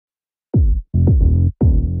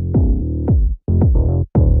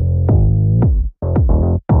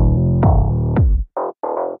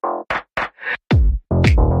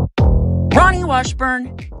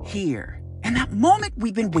Washburn here. And that moment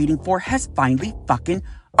we've been waiting for has finally fucking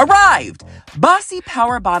arrived. Bossy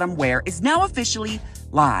Power Bottom Wear is now officially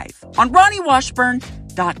live on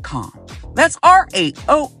RonnieWashburn.com. That's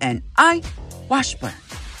RAONI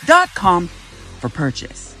Washburn.com for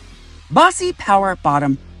purchase. Bossy Power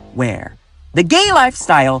Bottom Wear, the gay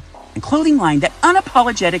lifestyle and clothing line that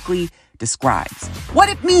unapologetically describes what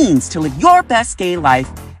it means to live your best gay life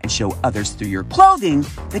and show others through your clothing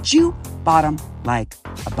that you bottom like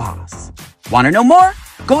a boss. Want to know more?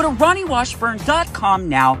 Go to RonnieWashburn.com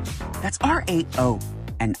now. That's RAONI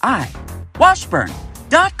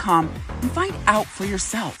Washburn.com and find out for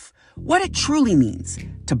yourself what it truly means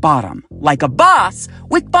to bottom like a boss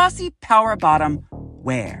with Bossy Power Bottom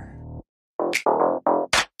Wear.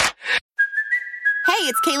 Hey,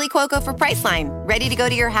 it's Kaylee Cuoco for Priceline. Ready to go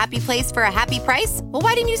to your happy place for a happy price? Well,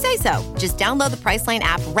 why didn't you say so? Just download the Priceline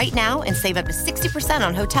app right now and save up to 60%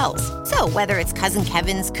 on hotels. So whether it's Cousin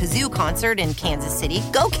Kevin's Kazoo Concert in Kansas City,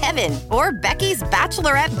 go Kevin, or Becky's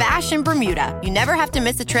Bachelorette Bash in Bermuda, you never have to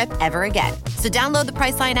miss a trip ever again. So download the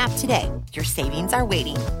Priceline app today. Your savings are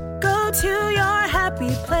waiting. Go to your happy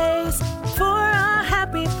place for a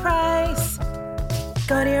happy price.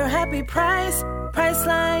 Go to your happy price,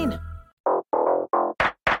 Priceline.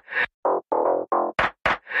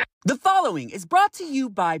 The following is brought to you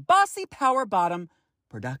by Bossy Power Bottom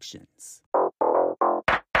Productions.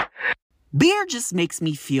 Beer just makes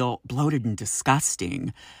me feel bloated and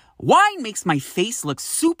disgusting. Wine makes my face look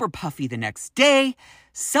super puffy the next day.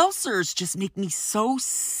 Seltzers just make me so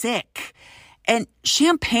sick. And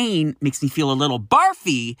champagne makes me feel a little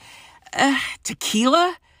barfy.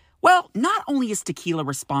 Tequila? Well, not only is tequila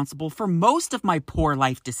responsible for most of my poor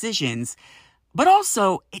life decisions, but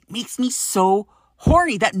also it makes me so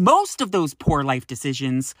horny that most of those poor life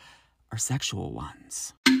decisions are sexual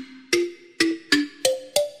ones.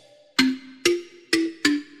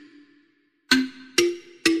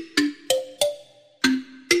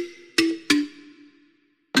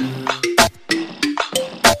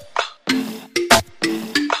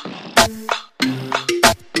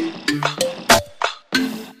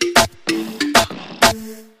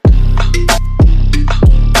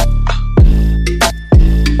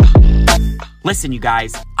 Listen, you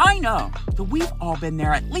guys, I know that we've all been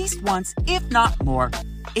there at least once, if not more,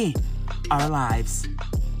 in our lives.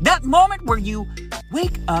 That moment where you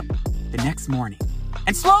wake up the next morning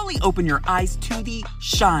and slowly open your eyes to the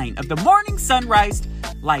shine of the morning sunrise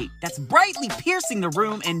light that's brightly piercing the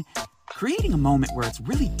room and creating a moment where it's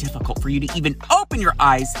really difficult for you to even open your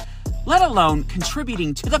eyes, let alone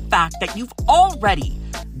contributing to the fact that you've already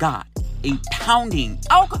got a pounding,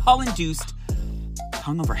 alcohol-induced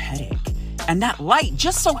hungover headache. And that light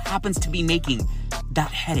just so happens to be making that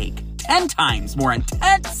headache 10 times more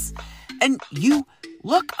intense. And you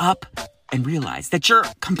look up and realize that you're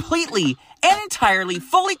completely and entirely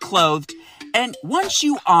fully clothed and one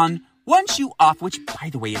shoe on, one shoe off, which, by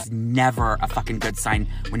the way, is never a fucking good sign.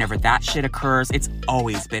 Whenever that shit occurs, it's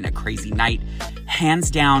always been a crazy night. Hands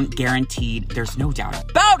down, guaranteed. There's no doubt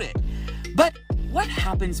about it. But what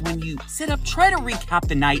happens when you sit up, try to recap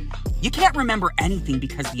the night, you can't remember anything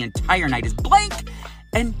because the entire night is blank,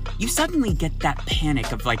 and you suddenly get that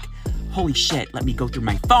panic of like, holy shit, let me go through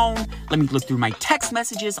my phone, let me look through my text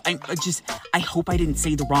messages, I hope I didn't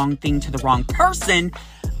say the wrong thing to the wrong person.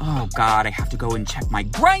 Oh God, I have to go and check my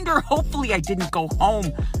Grindr. Hopefully I didn't go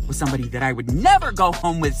home with somebody that I would never go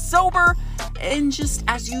home with sober. And just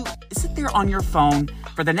as you sit there on your phone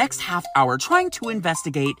for the next half hour trying to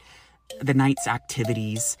investigate the night's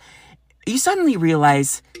activities, you suddenly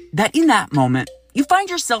realize that in that moment, you find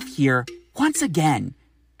yourself here once again.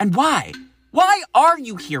 And why? Why are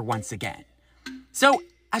you here once again? So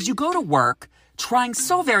as you go to work, trying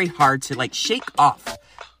so very hard to shake off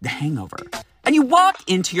the hangover, and you walk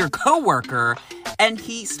into your coworker and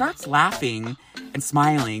he starts laughing and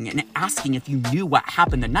smiling and asking if you knew what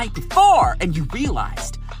happened the night before, and you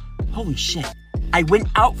realized, holy shit, I went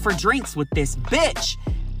out for drinks with this bitch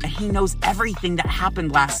and he knows everything that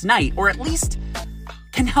happened last night, or at least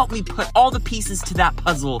can help me put all the pieces to that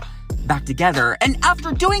puzzle back together. And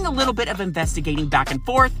after doing a little bit of investigating back and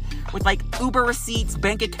forth with Uber receipts,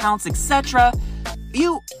 bank accounts, etc.,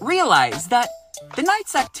 you realize that the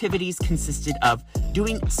night's activities consisted of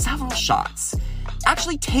doing several shots,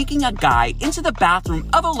 actually taking a guy into the bathroom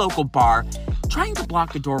of a local bar, trying to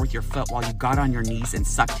block the door with your foot while you got on your knees and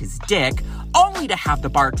sucked his dick, only to have the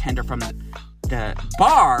bartender from the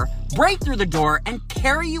bar break through the door and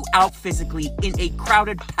carry you out physically in a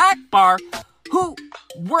crowded, packed bar who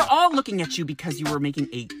were all looking at you because you were making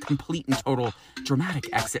a complete and total dramatic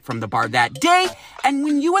exit from the bar that day. And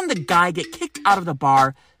when you and the guy get kicked out of the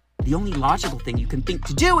bar, the only logical thing you can think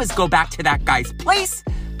to do is go back to that guy's place.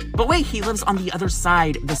 But wait, he lives on the other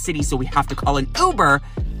side of the city, so we have to call an Uber.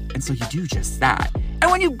 And so you do just that.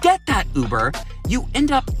 And when you get that Uber, you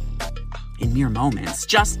end up, in mere moments,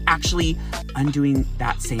 just actually undoing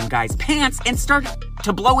that same guy's pants and start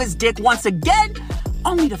to blow his dick once again,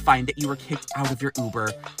 only to find that you were kicked out of your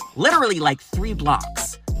Uber literally like 3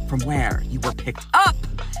 blocks from where you were picked up.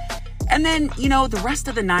 And then, the rest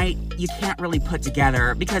of the night, you can't really put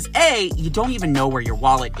together because A, you don't even know where your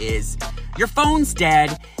wallet is. Your phone's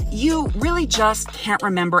dead. You really just can't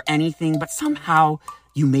remember anything, but somehow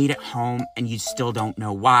you made it home and you still don't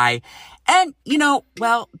know why. And,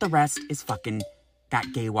 the rest is fucking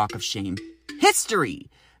that gay walk of shame history.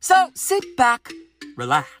 So sit back,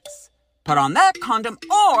 relax, put on that condom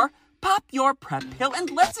or pop your PrEP pill and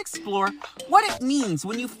let's explore what it means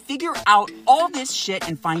when you figure out all this shit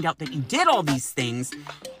and find out that you did all these things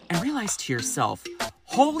and realize to yourself,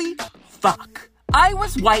 holy fuck, I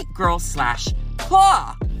was white girl /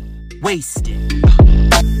 claw wasted.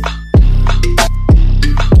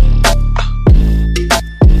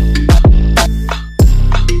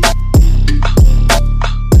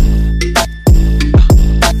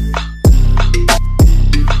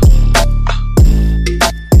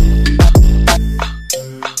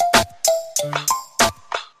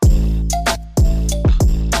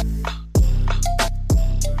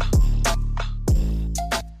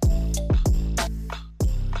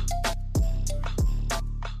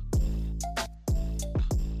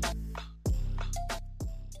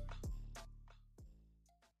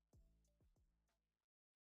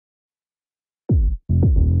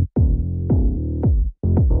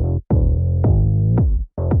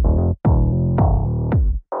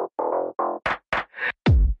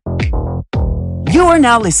 You are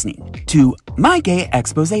now listening to My Gay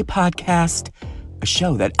Exposé Podcast, a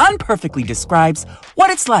show that unperfectly describes what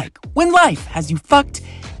it's like when life has you fucked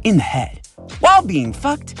in the head while being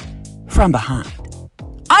fucked from behind.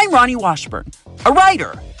 I'm Ronnie Washburn, a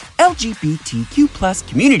writer, LGBTQ+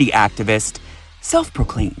 community activist,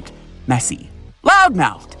 self-proclaimed, messy,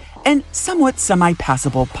 loudmouthed, and somewhat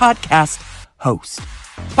semi-passable podcast host.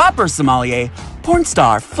 Popper sommelier, porn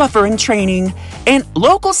star, fluffer in training, and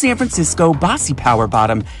local San Francisco bossy power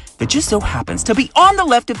bottom that just so happens to be on the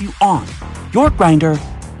left of you on your Grindr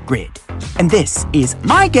grid. And this is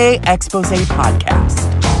My Gay Exposé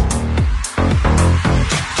Podcast.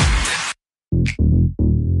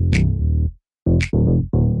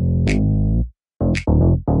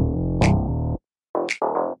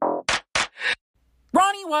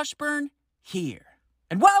 Ronnie Washburn here.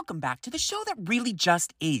 And welcome back to the show that really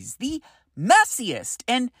just is the messiest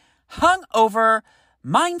and hungover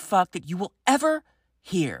mindfuck that you will ever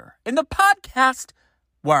hear in the podcast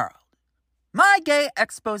world. My Gay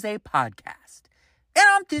Exposé Podcast. And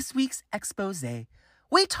on this week's expose,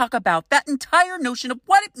 we talk about that entire notion of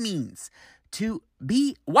what it means to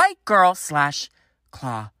be white girl /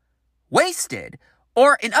 claw wasted.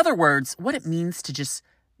 Or in other words, what it means to just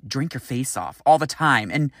drink your face off all the time,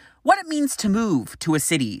 and what it means to move to a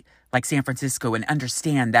city like San Francisco and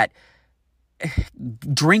understand that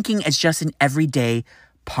drinking is just an everyday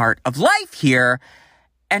part of life here,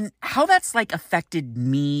 and how that's affected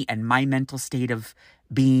me and my mental state of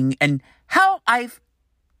being, and how I've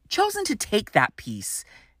chosen to take that piece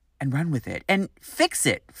and run with it and fix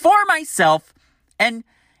it for myself, and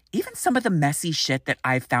even some of the messy shit that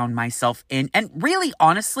I've found myself in. And really,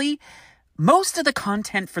 honestly, most of the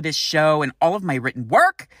content for this show and all of my written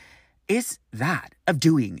work is that of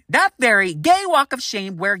doing that very gay walk of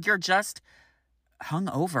shame where you're just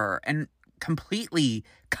hungover and completely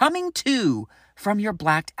coming to from your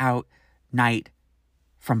blacked out night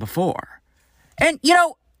from before. And,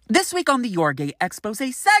 this week on the Your Gay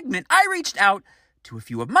Exposé segment, I reached out to a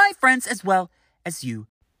few of my friends as well as you,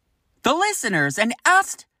 the listeners, and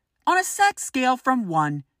asked on a sex scale from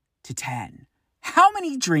 1 to 10, how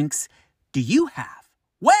many drinks do you have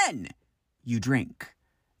when you drink?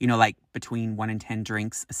 Between 1 and 10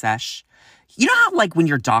 drinks a sesh. You know how, when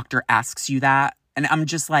your doctor asks you that, and I'm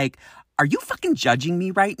just like, are you fucking judging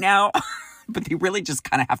me right now? But they really just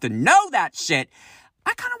kind of have to know that shit.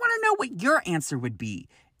 I kind of want to know what your answer would be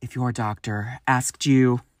if your doctor asked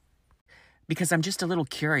you, because I'm just a little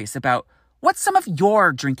curious about what some of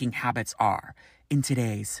your drinking habits are in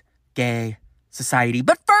today's gay society.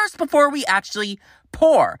 But first, before we actually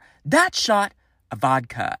pour that shot of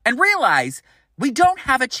vodka and realize we don't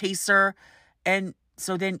have a chaser, and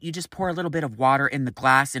so then you just pour a little bit of water in the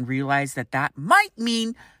glass and realize that that might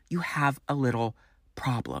mean you have a little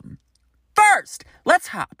problem. First, let's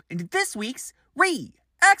hop into this week's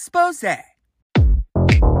Re-Expose.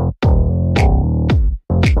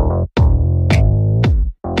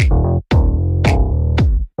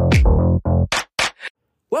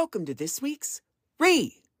 Welcome to this week's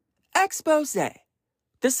Re-Expose,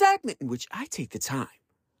 the segment in which I take the time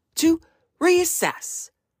to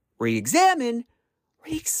reassess, re-examine,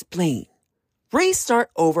 re-explain,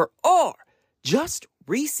 restart over, or just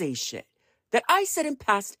re-say shit that I said in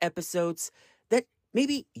past episodes that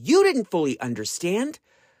maybe you didn't fully understand,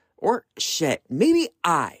 or shit, maybe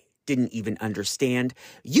I didn't even understand.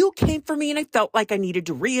 You came for me and I felt like I needed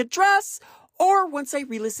to readdress, or once I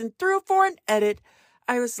re-listened through for an edit,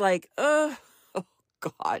 I was like, oh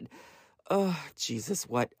God, oh Jesus,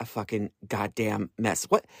 what a fucking goddamn mess.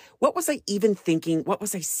 What was I even thinking? What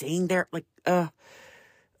was I saying there? Like,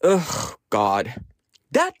 God.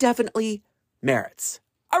 That definitely merits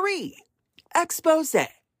a re-expose.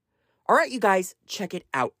 All right, you guys, check it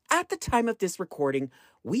out. At the time of this recording,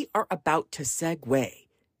 we are about to segue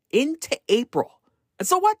into April. And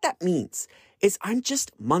so what that means is I'm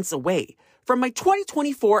just months away from my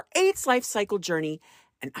 2024 AIDS life cycle journey,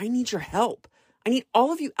 and I need your help. I need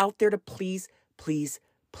all of you out there to please, please,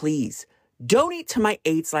 please donate to my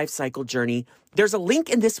AIDS life cycle journey. There's a link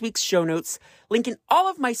in this week's show notes, link in all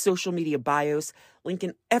of my social media bios, link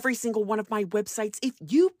in every single one of my websites. If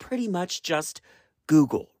you pretty much just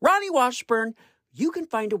Google Ronnie Washburn, you can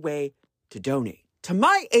find a way to donate to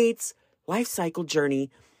my AIDS life cycle journey.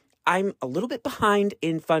 I'm a little bit behind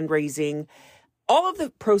in fundraising. All of the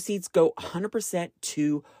proceeds go 100%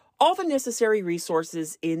 to all the necessary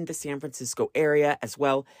resources in the San Francisco area, as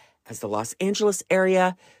well as the Los Angeles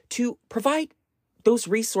area, to provide those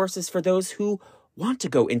resources for those who want to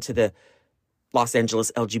go into the Los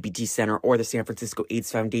Angeles LGBT Center or the San Francisco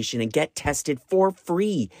AIDS Foundation and get tested for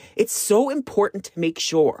free. It's so important to make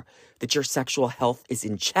sure that your sexual health is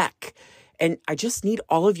in check. And I just need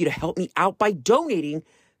all of you to help me out by donating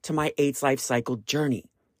to my AIDS life cycle journey.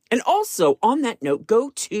 And also, on that note, go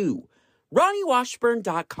to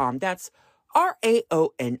RonnieWashburn.com. That's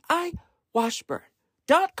RAONI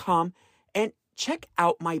Washburn.com, and check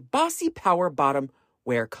out my Bossy Power Bottom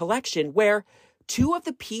Wear collection, where two of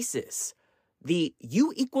the pieces, the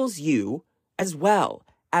U equals U, as well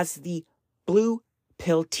as the Blue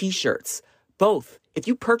Pill t-shirts, both, if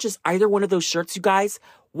you purchase either one of those shirts, you guys,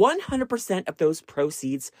 100% of those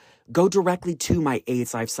proceeds go directly to my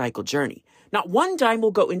AIDS life cycle journey. Not one dime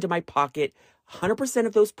will go into my pocket. 100%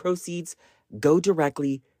 of those proceeds go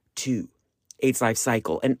directly to AIDS life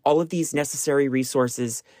cycle and all of these necessary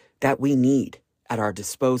resources that we need at our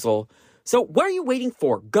disposal. So what are you waiting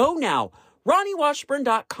for? Go now.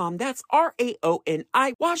 RonnieWashburn.com. That's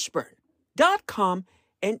RAONI Washburn.com,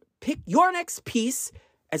 and pick your next piece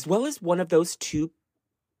as well as one of those two,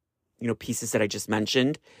 pieces that I just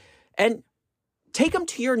mentioned, and take them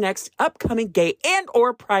to your next upcoming gay and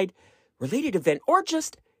or pride related event, or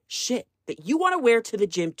just shit that you want to wear to the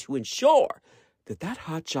gym to ensure that that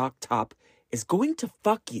hot jock top is going to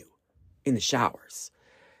fuck you in the showers.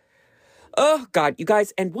 Oh God, you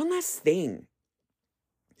guys. And one last thing.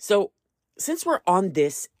 So since we're on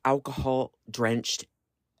this alcohol drenched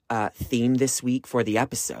theme this week for the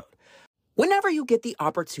episode, whenever you get the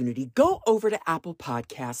opportunity, go over to Apple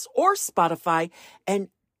Podcasts or Spotify and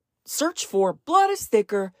search for Blood is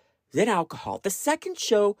Thicker Than Alcohol, the second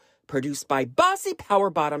show produced by Bossy Power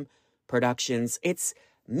Bottom Productions. It's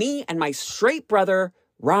me and my straight brother,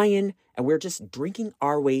 Ryan, and we're just drinking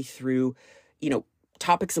our way through,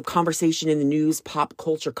 topics of conversation in the news, pop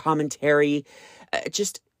culture commentary,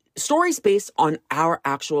 just stories based on our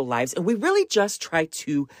actual lives. And we really just try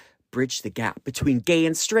to bridge the gap between gay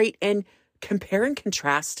and straight and compare and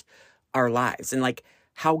contrast our lives, and like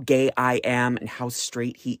how gay I am and how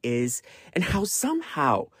straight he is, and how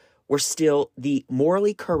somehow we're still the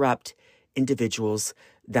morally corrupt individuals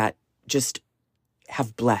that just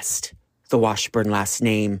have blessed the Washburn last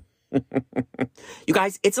name. You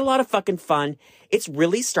guys, it's a lot of fucking fun. It's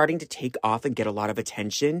really starting to take off and get a lot of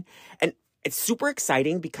attention. And it's super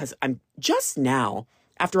exciting because I'm just now,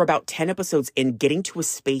 after about 10 episodes in, getting to a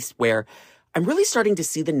space where I'm really starting to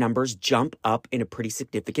see the numbers jump up in a pretty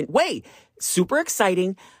significant way. Super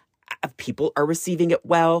exciting. People are receiving it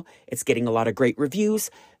well. It's getting a lot of great reviews.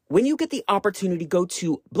 When you get the opportunity, go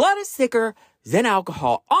to Blood is Thicker Than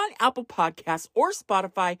Alcohol on Apple Podcasts or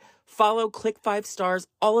Spotify. Follow, click 5 stars,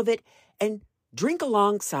 all of it, and drink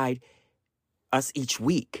alongside us each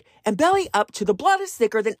week. And belly up to the Blood is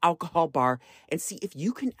Thicker Than Alcohol bar and see if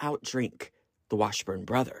you can outdrink the Washburn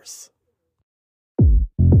brothers.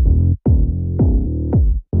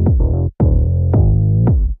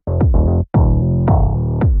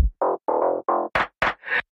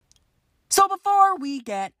 So before we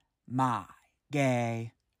get my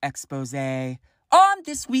gay expose on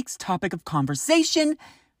this week's topic of conversation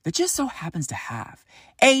that just so happens to have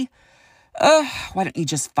a Why don't you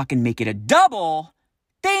just fucking make it a double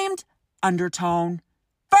themed undertone?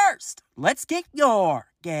 First, let's get your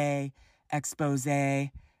gay expose.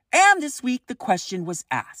 And this week, the question was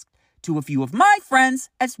asked to a few of my friends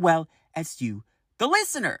as well as you, the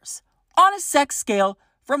listeners, on a sex scale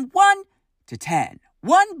from 1 to 10.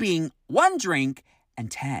 1 being 1 drink and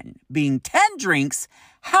 10 being 10 drinks.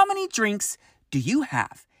 How many drinks do you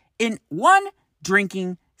have in one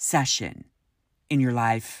drinking session in your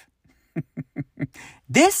life?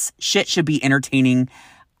 This shit should be entertaining.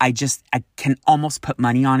 I can almost put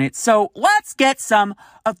money on it. So let's get some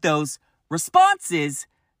of those responses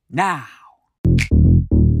now.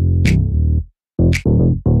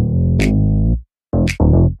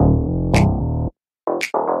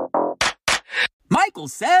 Michael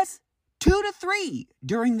says 2 to 3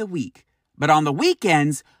 during the week, but on the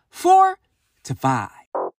weekends, 4 to 5.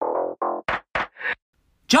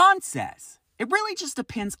 John says, it really just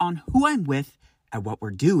depends on who I'm with and what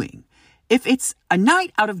we're doing. If it's a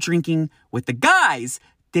night out of drinking with the guys,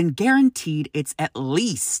 then guaranteed it's at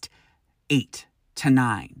least 8 to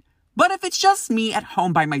 9. But if it's just me at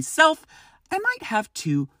home by myself, I might have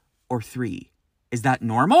 2 or 3. Is that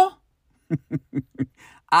normal?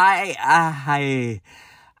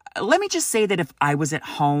 Let me just say that if I was at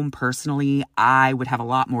home personally, I would have a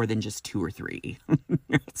lot more than just 2 or 3.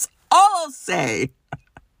 That's all I'll say.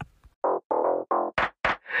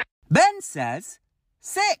 Ben says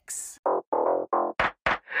 6.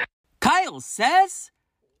 Kyle says,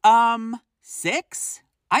 6?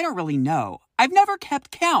 I don't really know. I've never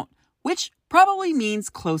kept count, which probably means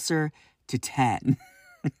closer to 10.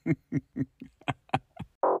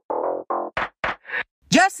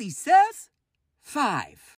 Jesse says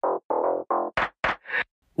 5.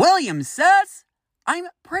 William says, I'm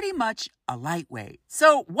pretty much a lightweight.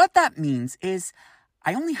 So what that means is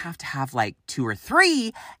I only have to have like 2 or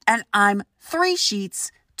 3, and I'm 3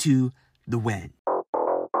 sheets to the win.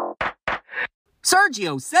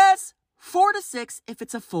 Sergio says 4 to 6 if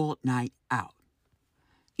it's a full night out.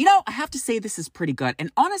 You know, I have to say this is pretty good.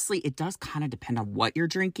 And honestly, it does kind of depend on what you're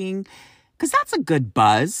drinking, because that's a good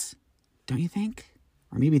buzz, don't you think?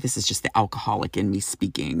 Or maybe this is just the alcoholic in me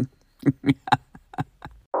speaking.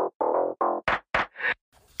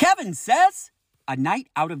 Kevin says, a night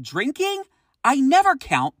out of drinking? I never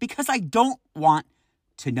count because I don't want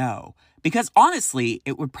to know. Because honestly,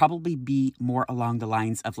 it would probably be more along the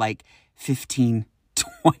lines of like 15,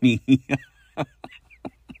 20.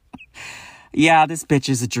 Yeah, this bitch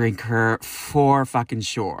is a drinker for fucking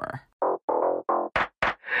sure.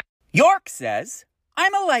 York says,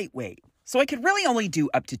 I'm a lightweight, so I could really only do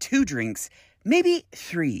up to 2 drinks, maybe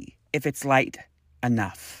 3 if it's light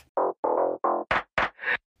enough.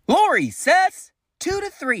 Lori says 2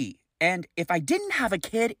 to 3. And if I didn't have a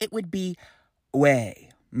kid, it would be way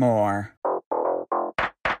more.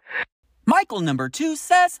 Michael number 2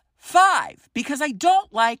 says 5 because I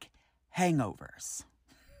don't like hangovers.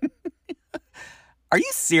 Are you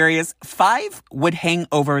serious? 5 would hang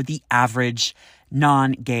over the average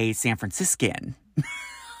non-gay San Franciscan.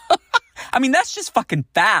 I mean, that's just fucking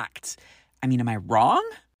fact. I mean, am I wrong?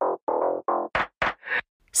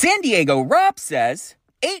 San Diego Rob says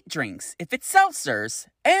 8 drinks if it's seltzers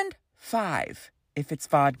and 5 if it's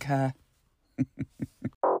vodka.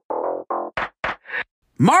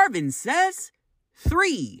 Marvin says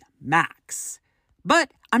 3 max.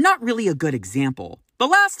 But I'm not really a good example. The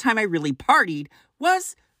last time I really partied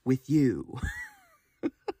was with you.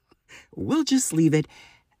 We'll just leave it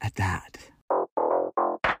at that.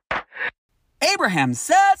 Abraham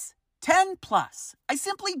says 10 plus. I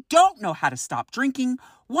simply don't know how to stop drinking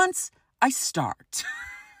once I start.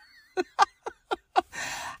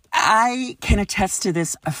 I can attest to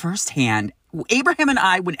this firsthand. Abraham and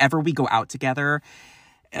I, whenever we go out together,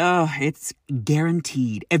 it's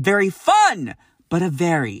guaranteed a very fun, but a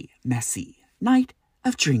very messy night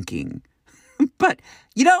of drinking. But,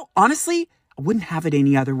 you know, honestly, I wouldn't have it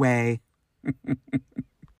any other way.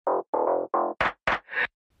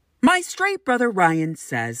 My straight brother Ryan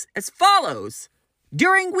says as follows.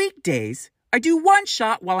 During weekdays, I do 1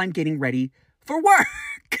 shot while I'm getting ready for work.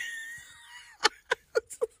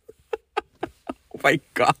 Oh my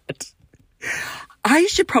God. I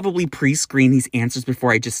should probably pre-screen these answers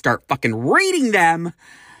before I just start fucking reading them.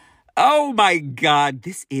 Oh my God,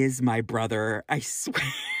 this is my brother. I swear.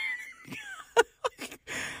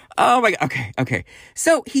 Oh my God. Okay.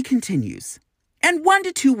 So he continues. And 1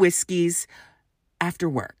 to 2 whiskeys after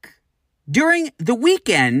work. During the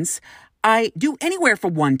weekends, I do anywhere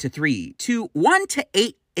from 1 to 3 to 1 to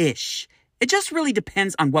 8-ish. It just really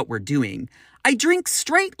depends on what we're doing. I drink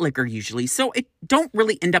straight liquor usually, so it don't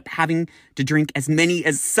really end up having to drink as many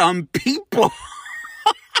as some people.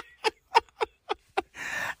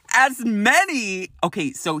 As many.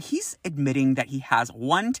 Okay, so he's admitting that he has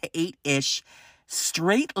 1 to 8-ish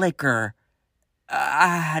straight liquor.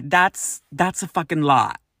 That's a fucking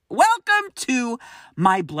lot. Welcome to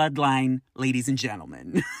my bloodline, ladies and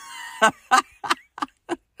gentlemen.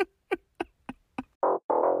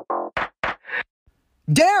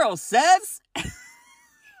 Daryl says...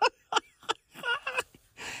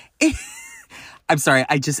 I'm sorry,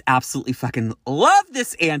 I just absolutely fucking love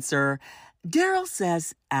this answer. Daryl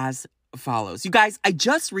says as follows. You guys, I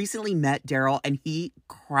just recently met Daryl and he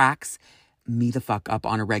cracks me the fuck up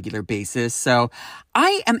on a regular basis. So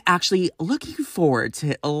I am actually looking forward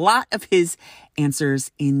to a lot of his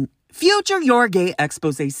answers in future Your Gay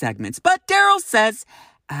Expose segments. But Daryl says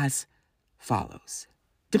as follows.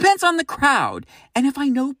 Depends on the crowd and if I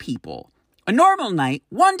know people. A normal night,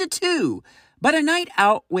 1 to 2. But a night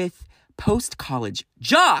out with post-college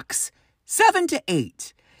jocks, 7 to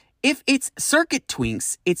 8. If it's circuit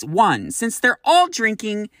twinks, it's 1, since they're all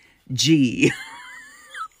drinking G.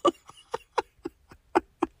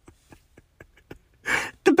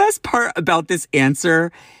 The best part about this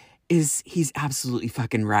answer is he's absolutely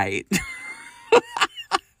fucking right.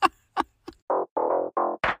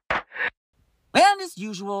 And as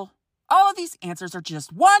usual, all of these answers are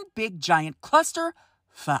just one big giant cluster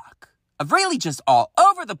fuck of really just all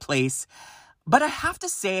over the place. But I have to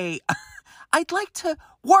say... I'd like to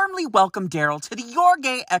warmly welcome Daryl to the Your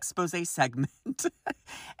Gay Expose segment.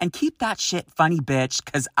 And keep that shit funny, bitch,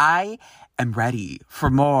 because I am ready for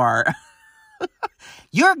more.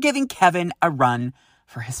 You're giving Kevin a run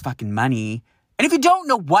for his fucking money. And if you don't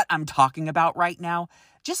know what I'm talking about right now,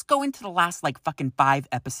 just go into the last fucking 5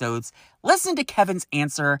 episodes, listen to Kevin's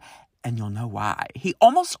answer, and you'll know why. He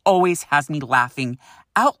almost always has me laughing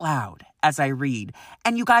out loud as I read.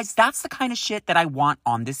 And you guys, that's the kind of shit that I want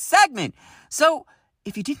on this segment. So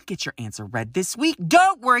if you didn't get your answer read this week,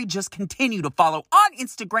 don't worry. Just continue to follow on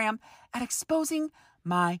Instagram at Exposing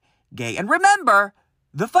My Gay. And remember,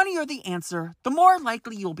 the funnier the answer, the more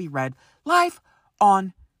likely you'll be read live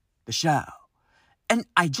on the show. And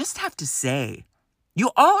I just have to say,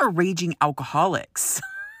 you all are raging alcoholics.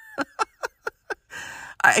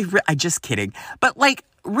 I just kidding. But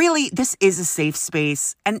really, this is a safe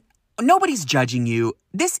space and nobody's judging you.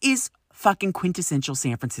 This is fucking quintessential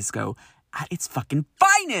San Francisco at its fucking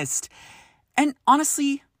finest. And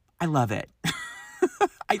honestly, I love it.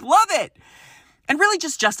 I love it. And really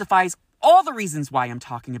just justifies all the reasons why I'm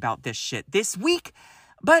talking about this shit this week.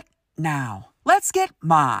 But now, let's get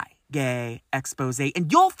my gay expose.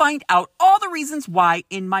 And you'll find out all the reasons why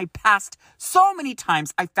in my past so many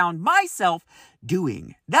times I found myself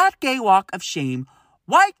doing that gay walk of shame,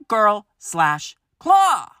 white girl /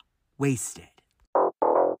 claw wasted.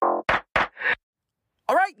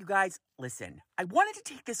 All right, you guys, listen. I wanted to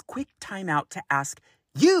take this quick time out to ask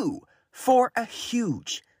you for a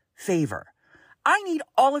huge favor. I need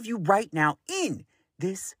all of you right now in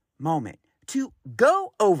this moment to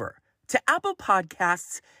go over to Apple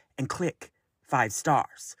Podcasts and click 5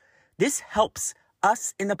 stars. This helps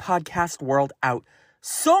us in the podcast world out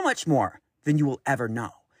so much more than you will ever know.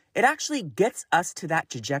 It actually gets us to that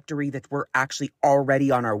trajectory that we're actually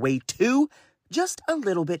already on our way to just a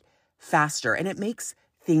little bit faster. And it makes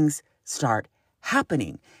things start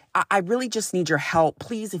happening. I really just need your help.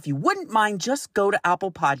 Please, if you wouldn't mind, just go to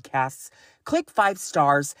Apple Podcasts, click 5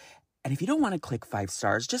 stars. And if you don't want to click 5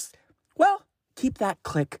 stars, just, keep that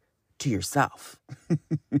click to yourself.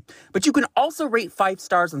 But you can also rate 5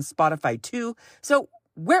 stars on Spotify too. So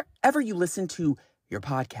wherever you listen to your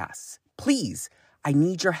podcasts, please, I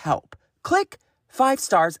need your help. Click 5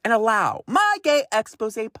 stars and allow my Gay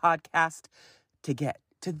Expose podcast to get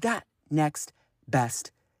to that next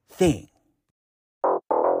best thing.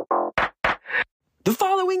 The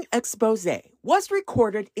following expose was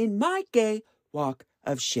recorded in my gay walk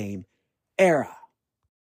of shame era.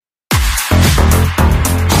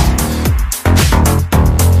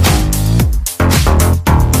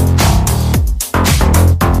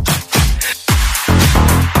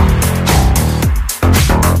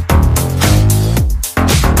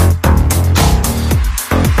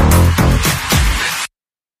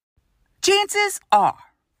 Chances are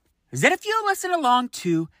that if you listen along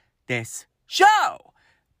to this show,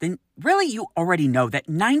 then really you already know that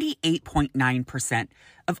 98.9%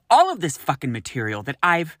 of all of this fucking material that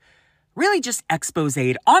I've really just exposed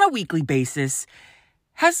on a weekly basis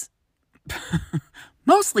has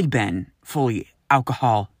mostly been fully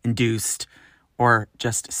alcohol-induced or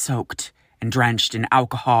just soaked and drenched in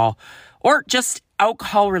alcohol, or just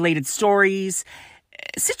alcohol-related stories,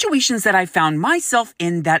 situations that I found myself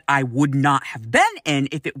in that I would not have been in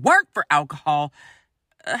if it weren't for alcohol.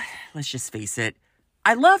 Let's just face it,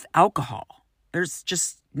 I love alcohol. There's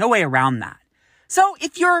just no way around that. So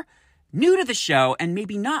if you're new to the show and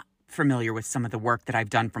maybe not familiar with some of the work that I've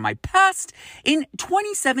done from my past, in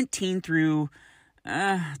 2017 through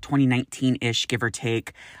 2019-ish, give or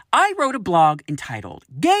take, I wrote a blog entitled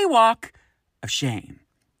Gay Walk of Shame.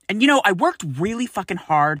 And I worked really fucking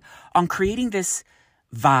hard on creating this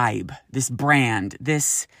vibe, this brand,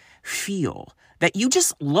 this feel that you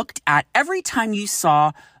just looked at every time you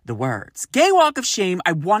saw the words Gay Walk of Shame.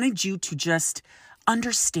 I wanted you to just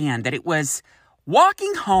understand that it was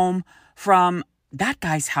walking home from that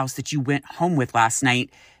guy's house that you went home with last night.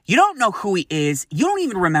 You don't know who he is. You don't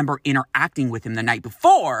even remember interacting with him the night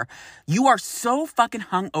before. You are so fucking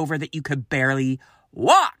hungover that you could barely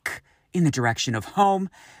walk in the direction of home.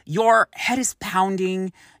 Your head is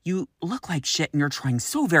pounding. You look like shit and you're trying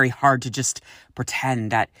so very hard to just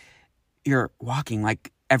pretend that you're walking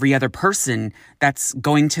like every other person that's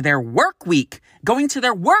going to their work week, going to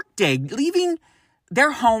their work day, leaving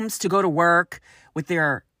their homes to go to work with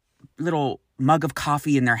their little mug of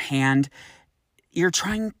coffee in their hand. You're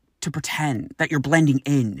trying to pretend that you're blending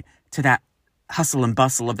in to that hustle and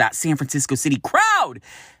bustle of that San Francisco City crowd.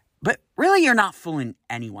 But really, you're not fooling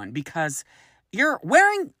anyone because you're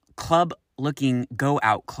wearing club-looking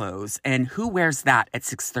go-out clothes. And who wears that at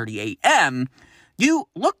 6:30 a.m.? You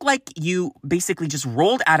look like you basically just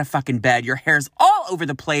rolled out of fucking bed. Your hair's all over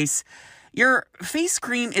the place. Your face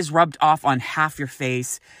cream is rubbed off on half your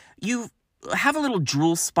face. You have a little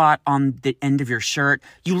drool spot on the end of your shirt.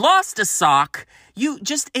 You lost a sock. You're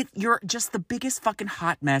just the biggest fucking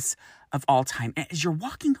hot mess of all time. As you're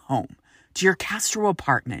walking home to your Castro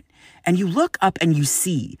apartment and you look up and you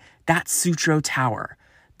see that Sutro Tower,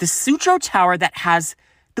 the Sutro Tower that has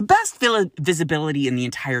the best visibility in the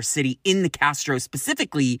entire city, in the Castro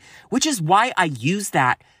specifically, which is why I use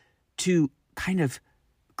that to kind of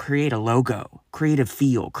create a logo, create a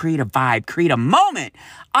feel, create a vibe, create a moment.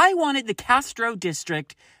 I wanted the Castro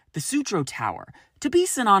district, the Sutro Tower, to be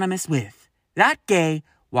synonymous with that gay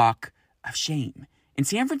walk of shame. In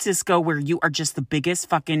San Francisco, where you are just the biggest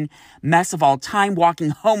fucking mess of all time, walking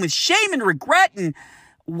home with shame and regret and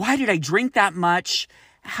why did I drink that much?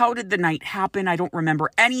 How did the night happen? I don't remember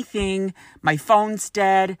anything. My phone's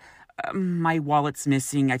dead. My wallet's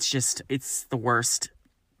missing. It's the worst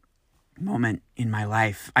moment in my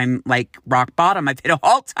life. I'm like rock bottom. I've hit an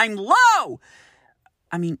all-time low.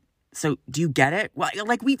 I mean, so do you get it? Well,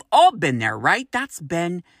 like we've all been there, right? That's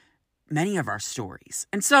been many of our stories.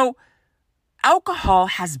 And so alcohol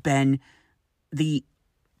has been the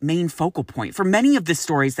main focal point for many of the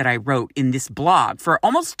stories that I wrote in this blog for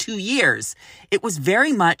almost 2 years. It was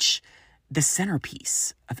very much the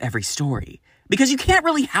centerpiece of every story because you can't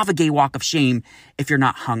really have a gay walk of shame if you're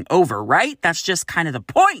not hungover, right? That's just kind of the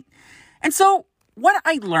point. And so what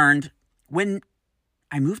I learned when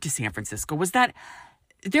I moved to San Francisco was that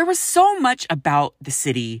there was so much about the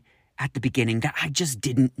city at the beginning that I just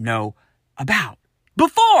didn't know about.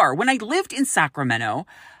 Before, when I lived in Sacramento,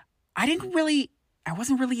 I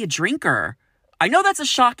wasn't really a drinker. I know that's a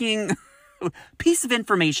shocking piece of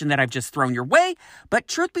information that I've just thrown your way, but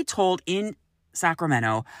truth be told, in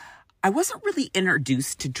Sacramento, I wasn't really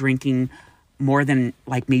introduced to drinking more than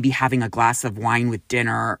like maybe having a glass of wine with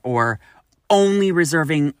dinner or only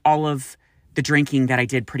reserving all of the drinking that I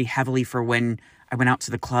did pretty heavily for when I went out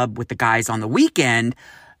to the club with the guys on the weekend.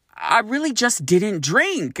 I really just didn't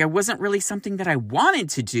drink. It wasn't really something that I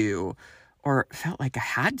wanted to do or felt like I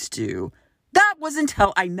had to do. That was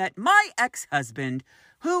until I met my ex-husband,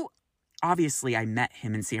 who obviously I met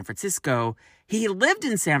him in San Francisco. He lived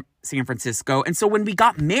in San Francisco. And so when we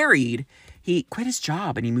got married, he quit his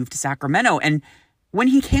job and he moved to Sacramento. And when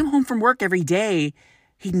he came home from work every day,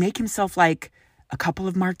 he'd make himself like a couple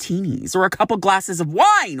of martinis or a couple glasses of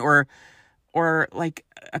wine or like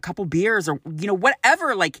a couple beers or,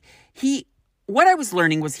 whatever. What I was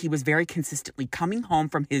learning was he was very consistently coming home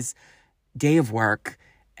from his day of work,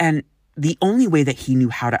 and the only way that he knew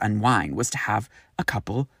how to unwind was to have a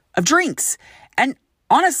couple of drinks. And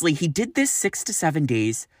honestly, he did this 6 to 7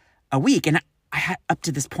 days a week. And up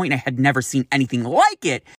to this point, I had never seen anything like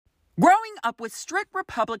it. Growing up with strict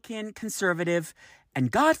Republican, conservative,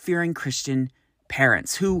 and God-fearing Christian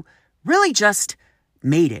parents who really just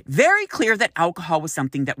made it very clear that alcohol was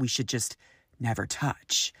something that we should just never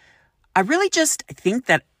touch. I really just think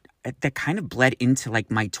that kind of bled into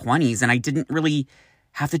like my 20s, and I didn't really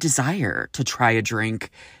have the desire to try a drink.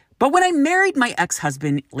 But when I married my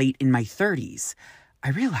ex-husband late in my 30s, I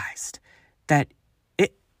realized that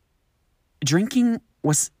drinking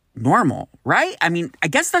was normal, right? I mean, I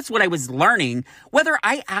guess that's what I was learning, whether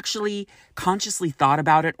I actually consciously thought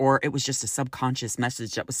about it or it was just a subconscious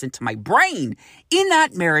message that was sent to my brain. In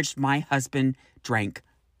that marriage, my husband drank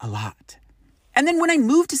a lot. And then when I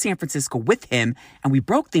moved to San Francisco with him and we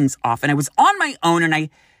broke things off and I was on my own and I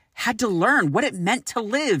had to learn what it meant to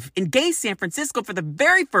live in gay San Francisco for the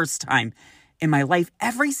very first time in my life,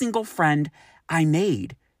 every single friend I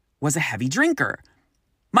made was a heavy drinker.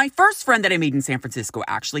 My first friend that I made in San Francisco,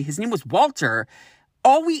 actually, his name was Walter.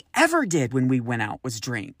 All we ever did when we went out was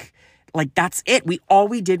drink. Like, that's it. All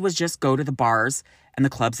we did was just go to the bars and the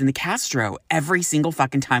clubs in the Castro every single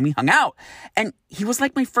fucking time we hung out. And he was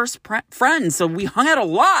like my first friend. So we hung out a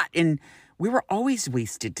lot and we were always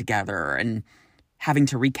wasted together and having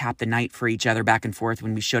to recap the night for each other back and forth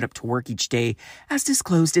when we showed up to work each day, as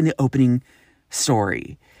disclosed in the opening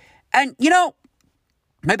story. And, you know,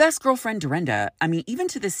 my best girlfriend, Dorinda, I mean, even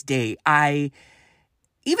to this day,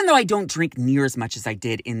 even though I don't drink near as much as I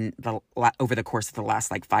did over the course of the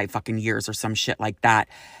last like 5 fucking years or some shit like that,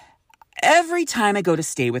 every time I go to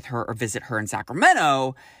stay with her or visit her in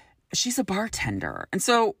Sacramento, she's a bartender. And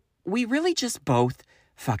so we really just both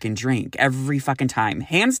fucking drink every fucking time,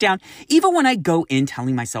 hands down. Even when I go in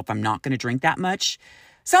telling myself I'm not going to drink that much,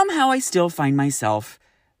 somehow I still find myself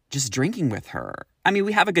just drinking with her. I mean,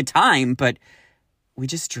 we have a good time, but we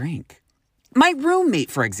just drink. My roommate,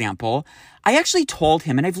 for example, I actually told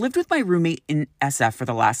him, and I've lived with my roommate in SF for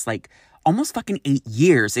the last like almost fucking 8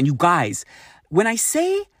 years. And you guys, when I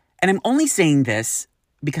say, and I'm only saying this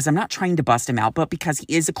because I'm not trying to bust him out, but because he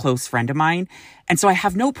is a close friend of mine. And so I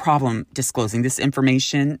have no problem disclosing this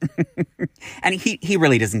information. And he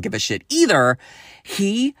really doesn't give a shit either.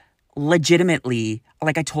 He legitimately,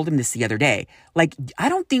 like I told him this the other day, like, I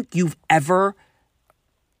don't think you've ever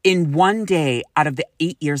in one day out of the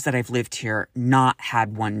 8 years that I've lived here not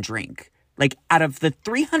had one drink. Like, out of the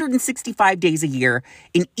 365 days a year,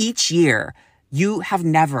 in each year, you have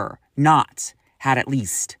never not had at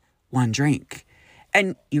least one drink.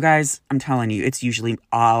 And you guys, I'm telling you, it's usually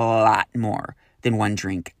a lot more than one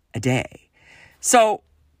drink a day. So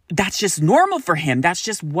that's just normal for him. That's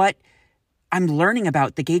just what I'm learning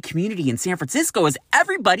about the gay community in San Francisco is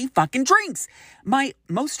everybody fucking drinks. My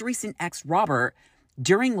most recent ex, Robert,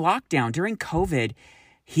 during lockdown, during COVID,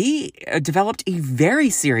 he developed a very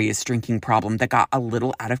serious drinking problem that got a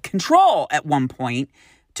little out of control at one point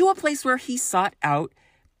to a place where he sought out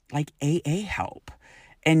like AA help.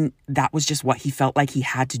 And that was just what he felt like he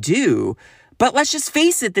had to do. But let's just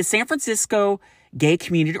face it, the San Francisco gay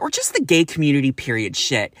community, or just the gay community period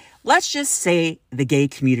shit, let's just say the gay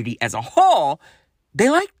community as a whole, they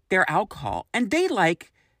like their alcohol and they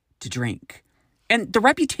like to drink. And the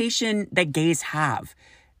reputation that gays have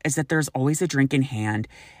is that there's always a drink in hand.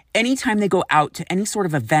 Anytime they go out to any sort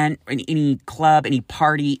of event, any club, any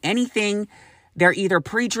party, anything, they're either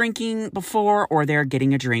pre-drinking before or they're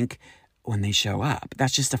getting a drink when they show up.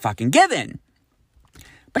 That's just a fucking given.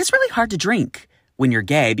 But it's really hard to drink when you're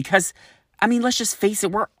gay because, I mean, let's just face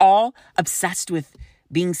it, we're all obsessed with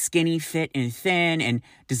being skinny, fit, and thin and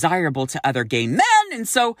desirable to other gay men. And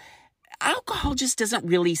so alcohol just doesn't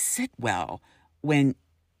really sit well when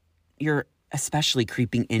you're especially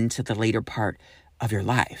creeping into the later part of your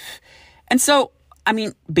life. And so, I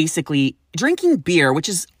mean, basically drinking beer, which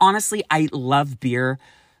is honestly, I love beer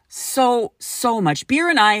so much. Beer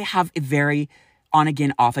and I have a very on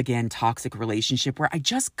again, off again toxic relationship where I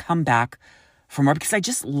just come back for more because I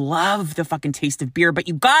just love the fucking taste of beer. But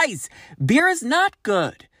you guys, beer is not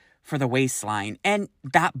good for the waistline. And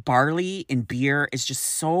that barley in beer is just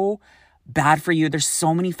so bad for you. There's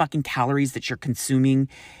so many fucking calories that you're consuming.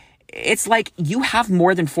 It's like you have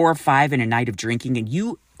more than 4 or 5 in a night of drinking and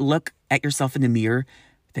you look at yourself in the mirror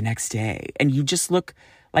the next day and you just look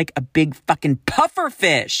like a big fucking puffer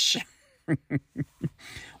fish.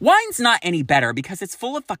 Wine's not any better because it's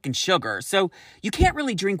full of fucking sugar. So you can't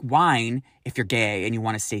really drink wine if you're gay and you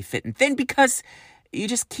want to stay fit and thin because you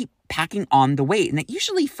just keep packing on the weight. And that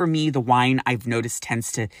usually for me, the wine I've noticed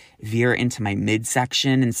tends to veer into my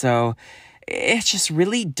midsection. And so it just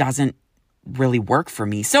really doesn't really work for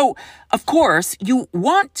me. So of course you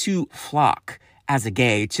want to flock as a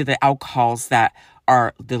gay to the alcohols that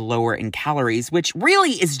are the lower in calories, which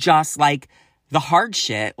really is just like the hard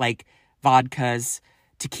shit, like vodkas,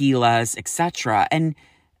 tequilas, etc. And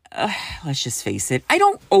let's just face it, I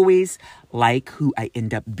don't always like who I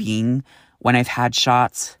end up being when I've had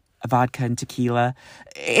shots of vodka and tequila.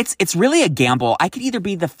 It's really a gamble. I could either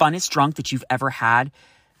be the funnest drunk that you've ever had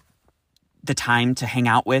the time to hang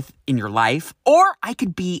out with in your life, or I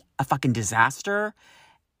could be a fucking disaster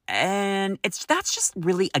And that's just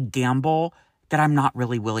really a gamble that I'm not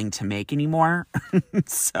really willing to make anymore.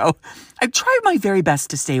 So I've tried my very best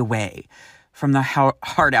to stay away from the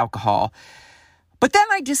hard alcohol. But then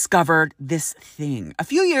I discovered this thing a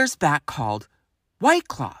few years back called White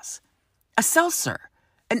Claws, a seltzer,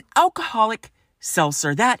 an alcoholic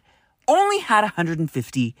seltzer that only had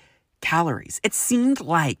 150 calories. It seemed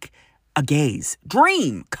like a gay's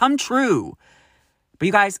dream come true. But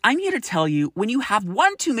you guys, I'm here to tell you, when you have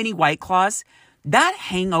one too many White Claws, that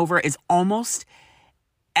hangover is almost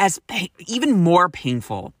even more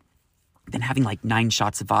painful than having like 9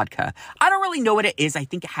 shots of vodka. I don't really know what it is. I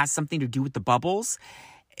think it has something to do with the bubbles.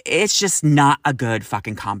 It's just not a good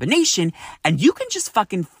fucking combination. And you can just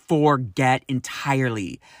fucking forget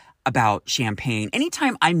entirely about champagne.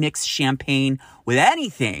 Anytime I mix champagne with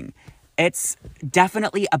anything, it's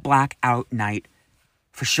definitely a blackout night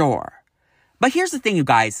for sure. But here's the thing, you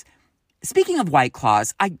guys. Speaking of White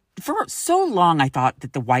Claws, for so long I thought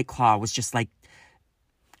that the White Claw was just like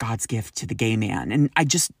God's gift to the gay man. And I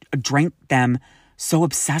just drank them so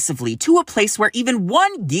obsessively to a place where even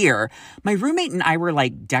one year, my roommate and I were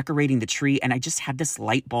like decorating the tree and I just had this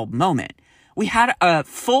light bulb moment. We had a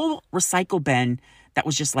full recycle bin that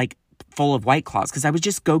was just like full of White Claws because I would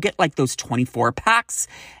just go get like those 24 packs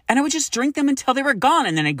and I would just drink them until they were gone.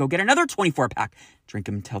 And then I'd go get another 24 pack, drink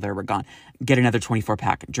them until they were gone, get another 24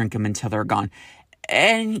 pack, drink them until they're gone.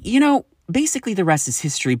 And, you know, basically the rest is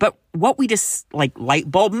history. But what we just like light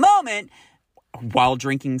bulb moment while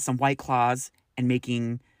drinking some White Claws and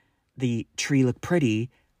making the tree look pretty,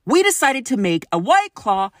 we decided to make a White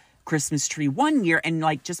Claw Christmas tree one year and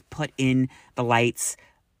like just put in the lights,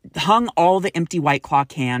 hung all the empty White Claw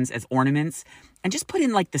cans as ornaments and just put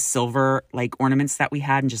in like the silver like ornaments that we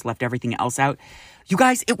had and just left everything else out. You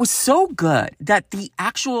guys, it was so good that the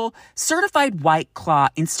actual certified White Claw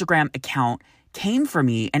Instagram account came for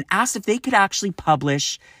me and asked if they could actually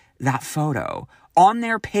publish that photo on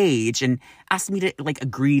their page and asked me to like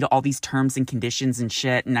agree to all these terms and conditions and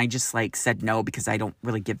shit. And I just like said no because I don't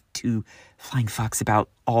really give two flying fucks about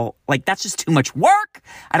all, like that's just too much work.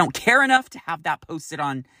 I don't care enough to have that posted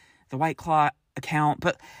on the White Claw account.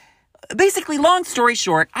 But basically, long story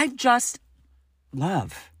short, I just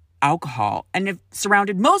love alcohol and have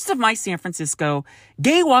surrounded most of my San Francisco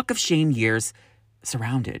gay walk of shame years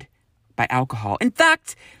surrounded by alcohol. In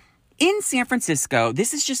fact, in San Francisco,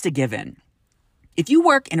 this is just a given. If you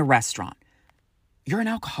work in a restaurant, you're an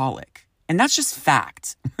alcoholic. And that's just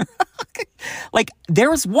fact. Like, there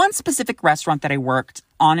was one specific restaurant that I worked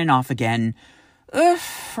on and off again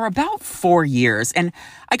for about 4 years. And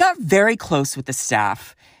I got very close with the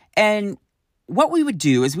staff. And what we would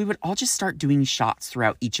do is we would all just start doing shots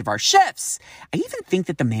throughout each of our shifts. I even think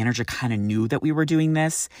that the manager kind of knew that we were doing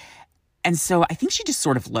this. And so I think she just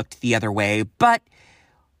sort of looked the other way. But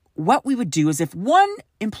what we would do is if one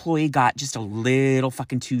employee got just a little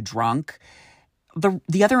fucking too drunk,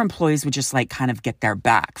 the other employees would just like kind of get their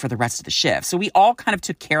back for the rest of the shift. So we all kind of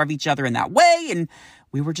took care of each other in that way. And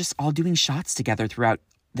we were just all doing shots together throughout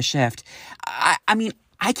the shift. I mean,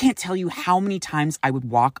 I can't tell you how many times I would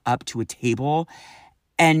walk up to a table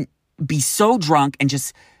and be so drunk and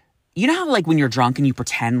just, you know how like when you're drunk and you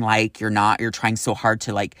pretend like you're not, you're trying so hard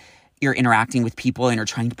to like, you're interacting with people and you're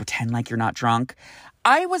trying to pretend like you're not drunk.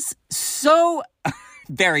 I was so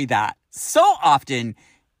very that. So often,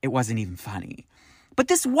 it wasn't even funny. But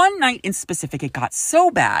this one night in specific, it got so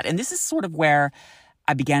bad. And this is sort of where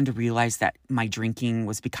I began to realize that my drinking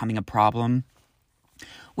was becoming a problem.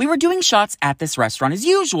 We were doing shots at this restaurant as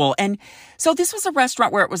usual. And so this was a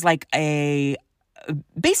restaurant where it was like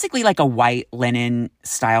basically like a white linen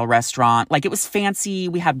style restaurant. Like it was fancy.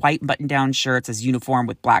 We had white button-down shirts as uniform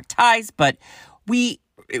with black ties, but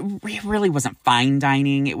it really wasn't fine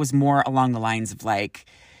dining. It was more along the lines of like,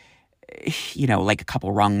 you know, like a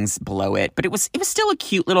couple rungs below it. But it was still a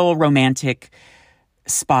cute little romantic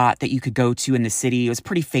spot that you could go to in the city. It was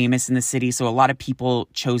pretty famous in the city. So a lot of people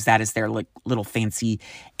chose that as their like little fancy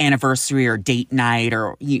anniversary or date night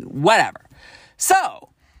or whatever. So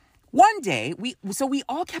one day, we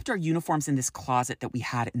all kept our uniforms in this closet that we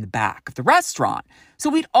had in the back of the restaurant. So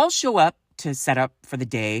we'd all show up to set up for the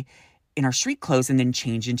day in our street clothes and then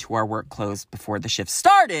change into our work clothes before the shift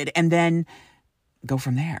started and then go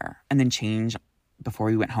from there and then change before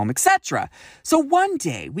we went home, etc. So one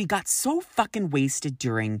day we got so fucking wasted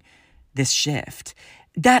during this shift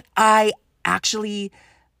that I actually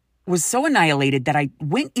was so annihilated that I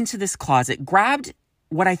went into this closet, grabbed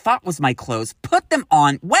what I thought was my clothes, put them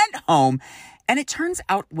on, went home. And it turns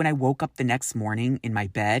out when I woke up the next morning in my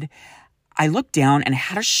bed, I looked down and I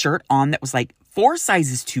had a shirt on that was like 4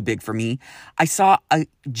 sizes too big for me. I saw a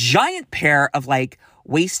giant pair of like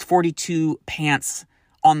waist 42 pants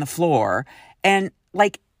on the floor, and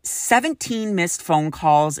like 17 missed phone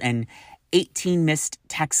calls and 18 missed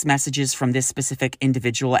text messages from this specific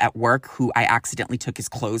individual at work who I accidentally took his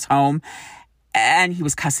clothes home. And he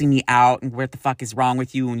was cussing me out and what the fuck is wrong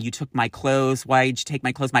with you? And you took my clothes. Why did you take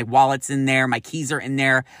my clothes? My wallet's in there. My keys are in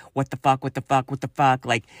there. What the fuck? What the fuck? What the fuck?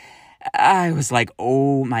 Like, I was like,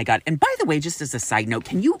 oh my God. And by the way, just as a side note,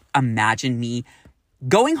 can you imagine me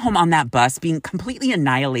going home on that bus, being completely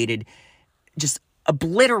annihilated, just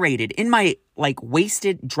obliterated in my like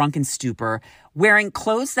wasted drunken stupor, wearing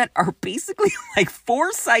clothes that are basically like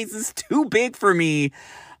 4 sizes too big for me?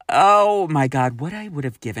 Oh my God, what I would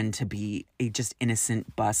have given to be a just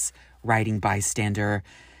innocent bus riding bystander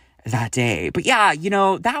that day. But yeah, you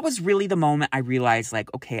know, that was really the moment I realized,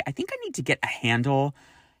 like, okay, I think I need to get a handle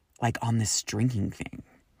like on this drinking thing.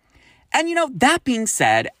 And you know, that being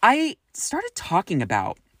said, I started talking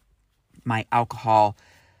about my alcohol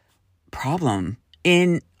problem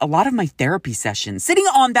in a lot of my therapy sessions. Sitting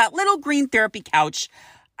on that little green therapy couch,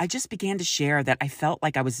 I just began to share that I felt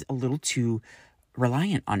like I was a little too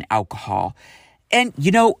reliant on alcohol. And,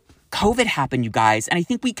 you know, COVID happened, you guys. And I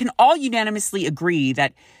think we can all unanimously agree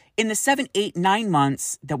that in the 7, 8, 9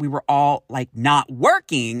 months that we were all like not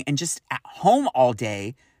working and just at home all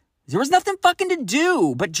day, there was nothing fucking to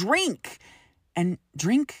do but drink. And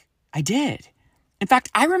drink, I did. In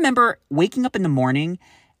fact, I remember waking up in the morning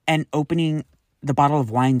and opening the bottle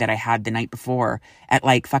of wine that I had the night before at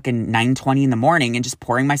like fucking 9:20 in the morning and just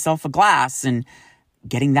pouring myself a glass and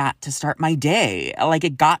getting that to start my day. Like,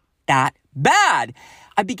 it got that bad.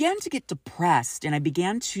 I began to get depressed and I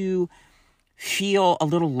began to feel a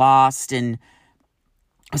little lost, and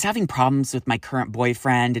I was having problems with my current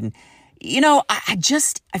boyfriend. And, you know, I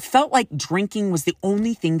felt like drinking was the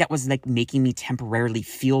only thing that was like making me temporarily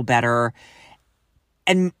feel better.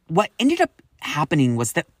 And what ended up happening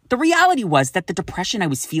was that the reality was that the depression I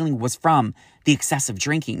was feeling was from the excessive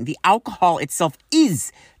drinking. The alcohol itself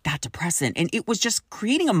is that depressant. And it was just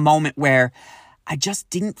creating a moment where I just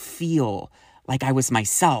didn't feel like I was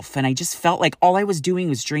myself. And I just felt like all I was doing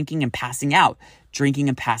was drinking and passing out, drinking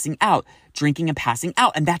and passing out, drinking and passing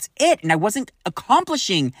out. And that's it. And I wasn't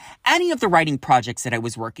accomplishing any of the writing projects that I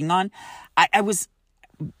was working on. I was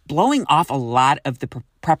blowing off a lot of the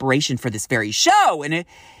preparation for this very show. And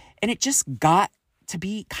it just got to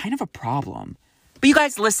be kind of a problem. But you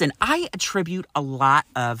guys, listen, I attribute a lot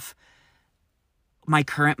of my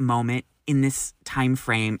current moment in this time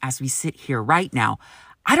frame as we sit here right now.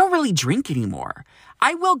 I don't really drink anymore.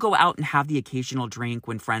 I will go out and have the occasional drink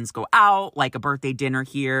when friends go out, like a birthday dinner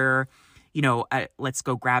here. You know, let's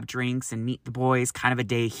go grab drinks and meet the boys, kind of a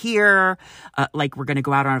day here. Like we're going to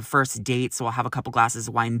go out on a first date, so I'll have a couple glasses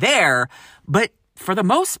of wine there. But for the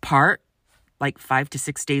most part, like 5 to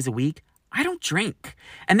 6 days a week, I don't drink.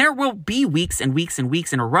 And there will be weeks and weeks and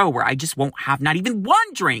weeks in a row where I just won't have not even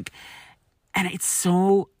one drink. And it's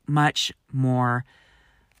so much more,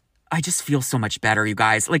 I just feel so much better, you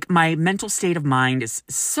guys. Like, my mental state of mind is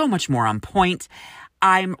so much more on point.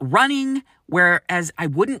 I'm running, whereas I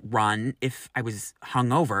wouldn't run if I was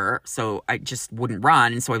hungover. So I just wouldn't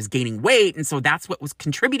run. And so I was gaining weight. And so that's what was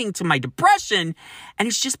contributing to my depression. And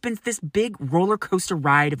it's just been this big roller coaster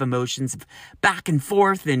ride of emotions, of back and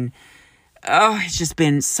forth. And it's just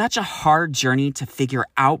been such a hard journey to figure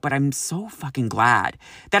out. But I'm so fucking glad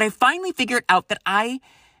that I finally figured out that I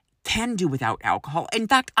can do without alcohol. In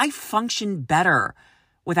fact, I function better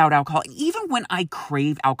without alcohol. Even when I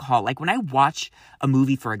crave alcohol, like when I watch a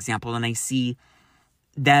movie, for example, and I see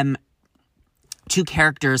them, two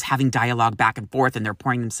characters having dialogue back and forth, and they're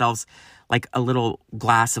pouring themselves like a little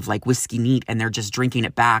glass of like whiskey neat, and they're just drinking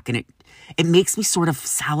it back. And it makes me sort of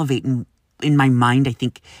salivate. And in my mind, I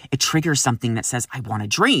think it triggers something that says, I want to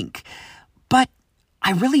drink. But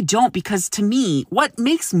I really don't, because to me, what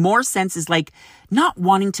makes more sense is like not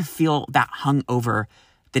wanting to feel that hungover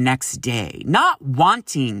the next day, not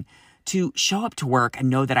wanting to show up to work and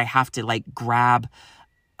know that I have to like grab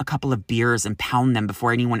a couple of beers and pound them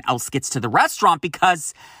before anyone else gets to the restaurant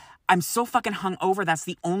because I'm so fucking hungover. That's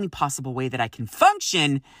the only possible way that I can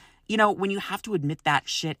function. You know, when you have to admit that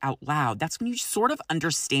shit out loud, that's when you sort of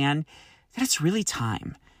understand that it's really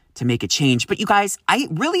time to make a change. But you guys, I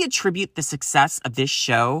really attribute the success of this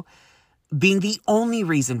show being the only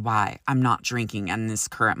reason why I'm not drinking in this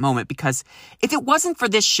current moment. Because if it wasn't for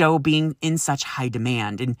this show being in such high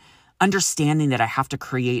demand and understanding that I have to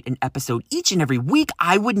create an episode each and every week,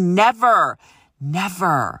 I would never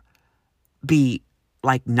be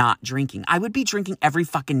like not drinking. I would be drinking every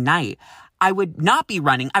fucking night. I would not be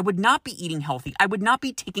running. I would not be eating healthy. I would not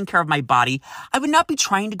be taking care of my body. I would not be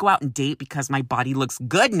trying to go out and date because my body looks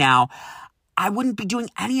good now. I wouldn't be doing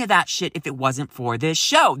any of that shit if it wasn't for this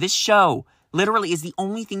show. This show literally is the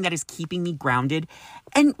only thing that is keeping me grounded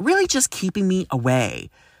and really just keeping me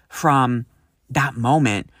away from that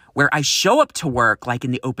moment where I show up to work, like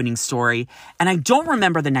in the opening story, and I don't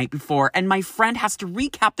remember the night before, and my friend has to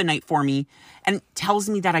recap the night for me and tells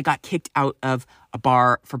me that I got kicked out of a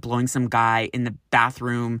bar for blowing some guy in the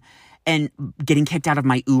bathroom and getting kicked out of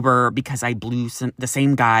my Uber because I blew the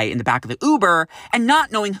same guy in the back of the Uber, and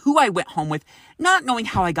not knowing who I went home with, not knowing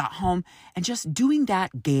how I got home, and just doing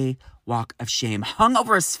that gay walk of shame,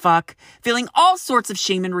 hungover as fuck, feeling all sorts of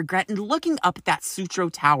shame and regret, and looking up at that Sutro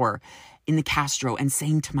Tower in the Castro and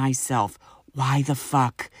saying to myself, why the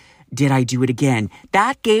fuck did I do it again?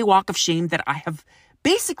 That gay walk of shame that I have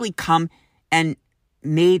basically come and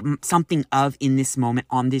made something of in this moment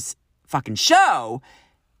on this fucking show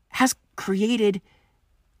has created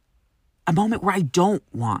a moment where I don't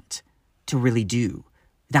want to really do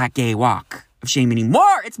that gay walk of shame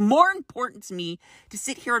anymore. It's more important to me to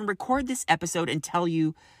sit here and record this episode and tell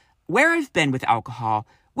you where I've been with alcohol,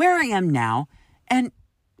 where I am now, and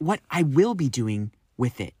what I will be doing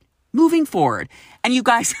with it moving forward. And you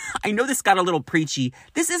guys, I know this got a little preachy.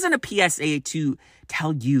 This isn't a PSA to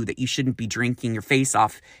tell you that you shouldn't be drinking your face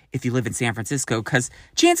off if you live in San Francisco, because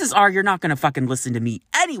chances are you're not going to fucking listen to me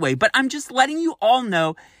anyway. But I'm just letting you all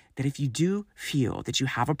know that if you do feel that you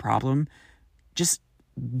have a problem, just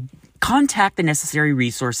contact the necessary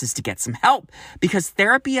resources to get some help, because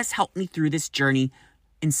therapy has helped me through this journey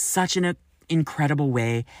in such an incredible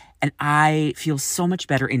way. And I feel so much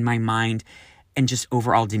better in my mind and just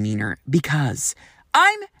overall demeanor because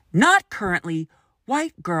I'm not currently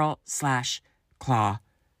white girl / claw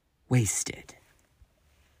wasted.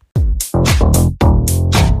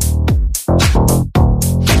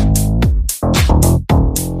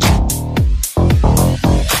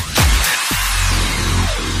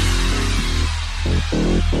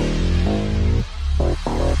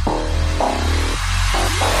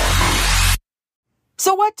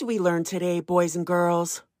 So what do we learn today, boys and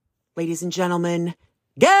girls, ladies and gentlemen,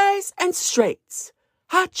 gays and straights,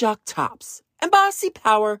 hot jock tops and bossy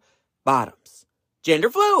power bottoms, gender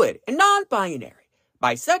fluid and non-binary,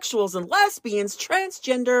 bisexuals and lesbians,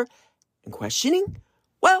 transgender, and questioning?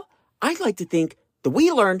 Well, I'd like to think that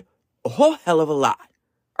we learned a whole hell of a lot.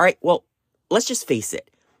 All right, well, let's just face it.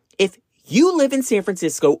 If you live in San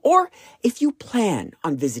Francisco, or if you plan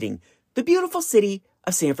on visiting the beautiful city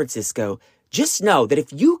of San Francisco, just know that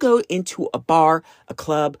if you go into a bar, a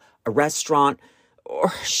club, a restaurant,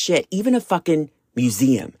 or shit, even a fucking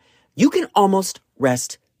museum, you can almost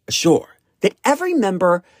rest assured that every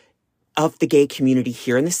member of the gay community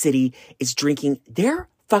here in the city is drinking their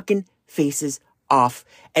fucking faces off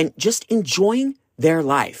and just enjoying their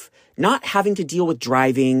life, not having to deal with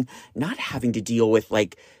driving, not having to deal with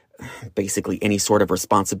basically any sort of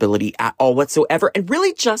responsibility at all whatsoever, and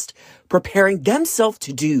really just preparing themselves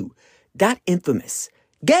to do that infamous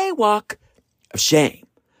gay walk of shame.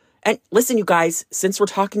 And listen, you guys, since we're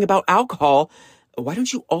talking about alcohol, why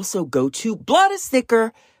don't you also go to Blood is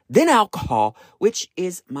Thicker Than Alcohol, which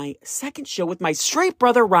is my second show with my straight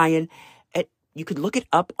brother, Ryan. You could look it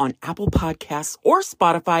up on Apple Podcasts or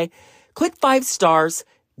Spotify. Click 5 stars,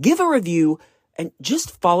 give a review, and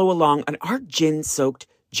just follow along on our gin-soaked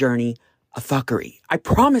journey of fuckery. I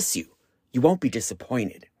promise you, you won't be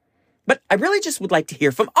disappointed. But I really just would like to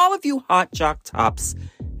hear from all of you hot jock tops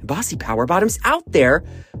and bossy power bottoms out there.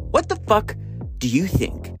 What the fuck do you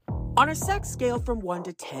think? On a sex scale from 1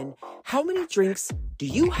 to 10, how many drinks do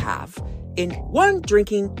you have in one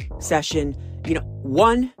drinking session?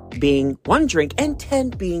 1 being 1 drink and 10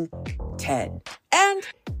 being 10. And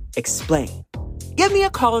explain. Give me a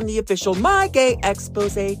call on the official My Gay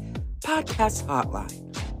Expose podcast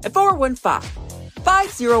hotline at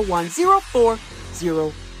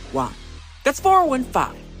 415-501-0401. That's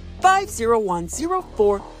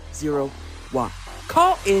 415-501-0401.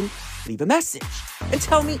 Call in, leave a message, and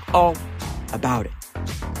tell me all about it.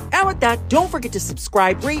 And with that, don't forget to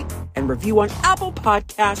subscribe, rate, and review on Apple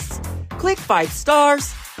Podcasts. Click 5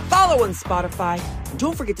 stars, follow on Spotify, and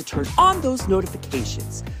don't forget to turn on those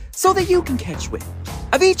notifications so that you can catch wind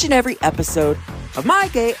of each and every episode of My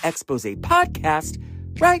Gay Expose podcast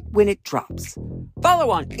right when it drops. Follow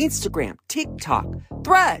on Instagram, TikTok,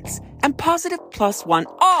 Threads, and Positive Plus One,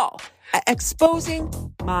 all at Exposing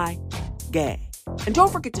My Gay. And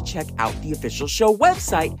don't forget to check out the official show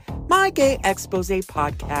website,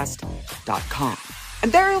 mygayexposepodcast.com.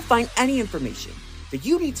 And there you'll find any information that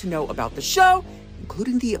you need to know about the show,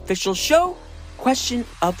 including the official show question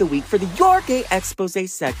of the week for the Your Gay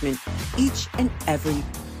Expose segment each and every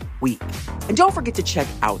week. And don't forget to check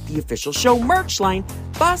out the official show merch line,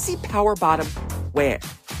 Bossy Power Bottom Wear,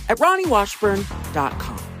 at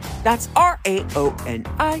RonnieWashburn.com. That's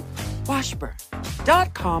RAONI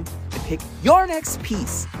Washburn.com to pick your next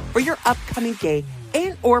piece for your upcoming gay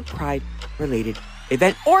and or pride related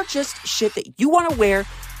event, or just shit that you want to wear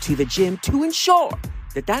to the gym to ensure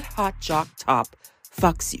that hot jock top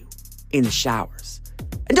fucks you in the showers.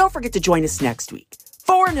 And don't forget to join us next week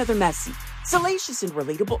for another messy, salacious, and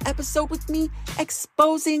relatable episode with me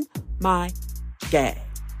exposing my gay.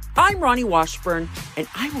 I'm Ronnie Washburn, and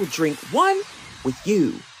I will drink one with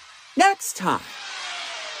you next time.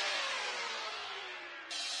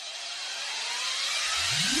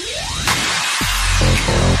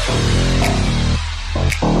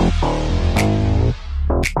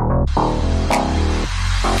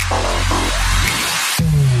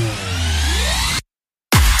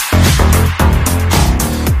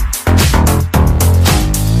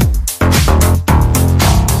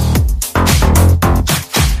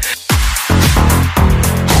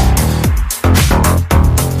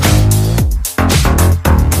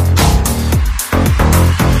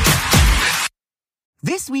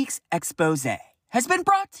 This week's expose has been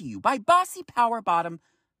brought to you by Bossy Power Bottom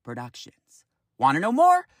Productions. Want to know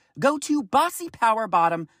more? Go to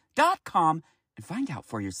bossypowerbottom.com and find out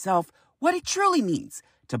for yourself what it truly means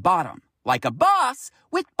to bottom like a boss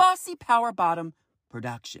with Bossy Power Bottom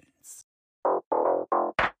Productions.